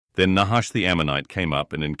Then Nahash the Ammonite came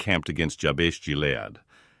up and encamped against Jabesh-gilead.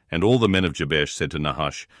 And all the men of Jabesh said to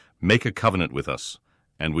Nahash, "Make a covenant with us,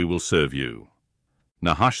 and we will serve you."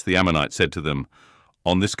 Nahash the Ammonite said to them,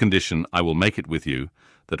 "On this condition I will make it with you,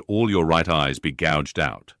 that all your right eyes be gouged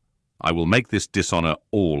out. I will make this dishonor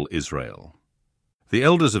all Israel." The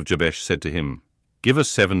elders of Jabesh said to him, "Give us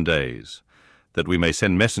 7 days, that we may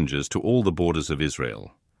send messengers to all the borders of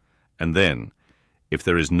Israel. And then, if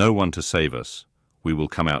there is no one to save us, we will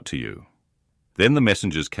come out to you." Then the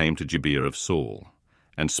messengers came to Gibeah of Saul,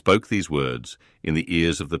 and spoke these words in the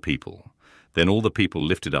ears of the people. Then all the people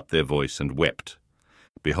lifted up their voice and wept.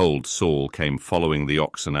 Behold, Saul came following the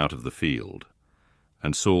oxen out of the field.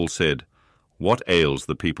 And Saul said, "What ails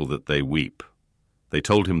the people that they weep?" They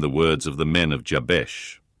told him the words of the men of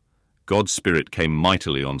Jabesh. God's Spirit came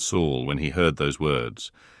mightily on Saul when he heard those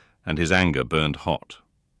words, and his anger burned hot.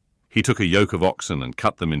 He took a yoke of oxen and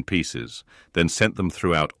cut them in pieces, then sent them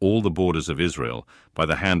throughout all the borders of Israel by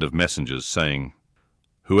the hand of messengers, saying,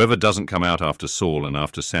 "Whoever doesn't come out after Saul and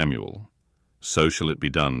after Samuel, so shall it be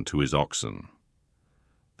done to his oxen."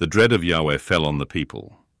 The dread of Yahweh fell on the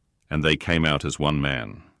people, and they came out as one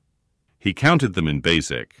man. He counted them in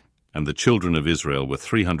Bezek, and the children of Israel were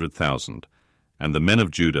 300,000, and the men of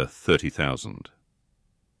Judah 30,000.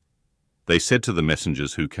 They said to the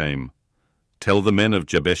messengers who came, "Tell the men of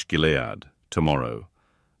Jabesh-gilead, tomorrow,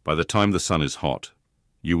 by the time the sun is hot,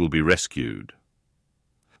 you will be rescued."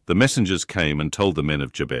 The messengers came and told the men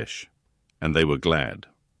of Jabesh, and they were glad.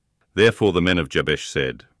 Therefore the men of Jabesh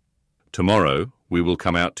said, "Tomorrow we will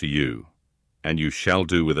come out to you, and you shall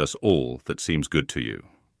do with us all that seems good to you."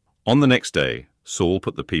 On the next day Saul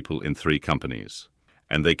put the people in 3 companies,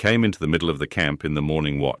 and they came into the middle of the camp in the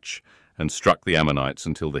morning watch, and struck the Ammonites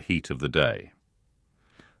until the heat of the day.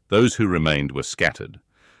 Those who remained were scattered,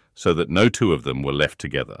 so that no 2 of them were left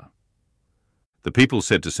together. The people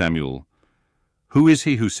said to Samuel, "Who is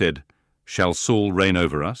he who said, 'Shall Saul reign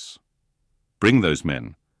over us?' Bring those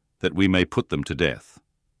men, that we may put them to death."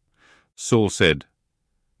 Saul said,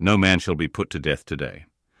 "No man shall be put to death today,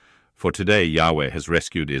 for today Yahweh has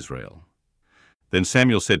rescued Israel." Then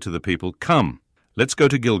Samuel said to the people, "Come, let's go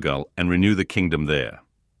to Gilgal and renew the kingdom there."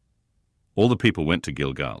 All the people went to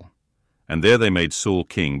Gilgal, and there they made Saul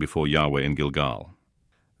king before Yahweh in Gilgal.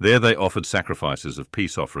 There they offered sacrifices of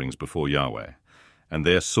peace offerings before Yahweh, and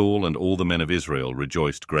there Saul and all the men of Israel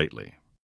rejoiced greatly.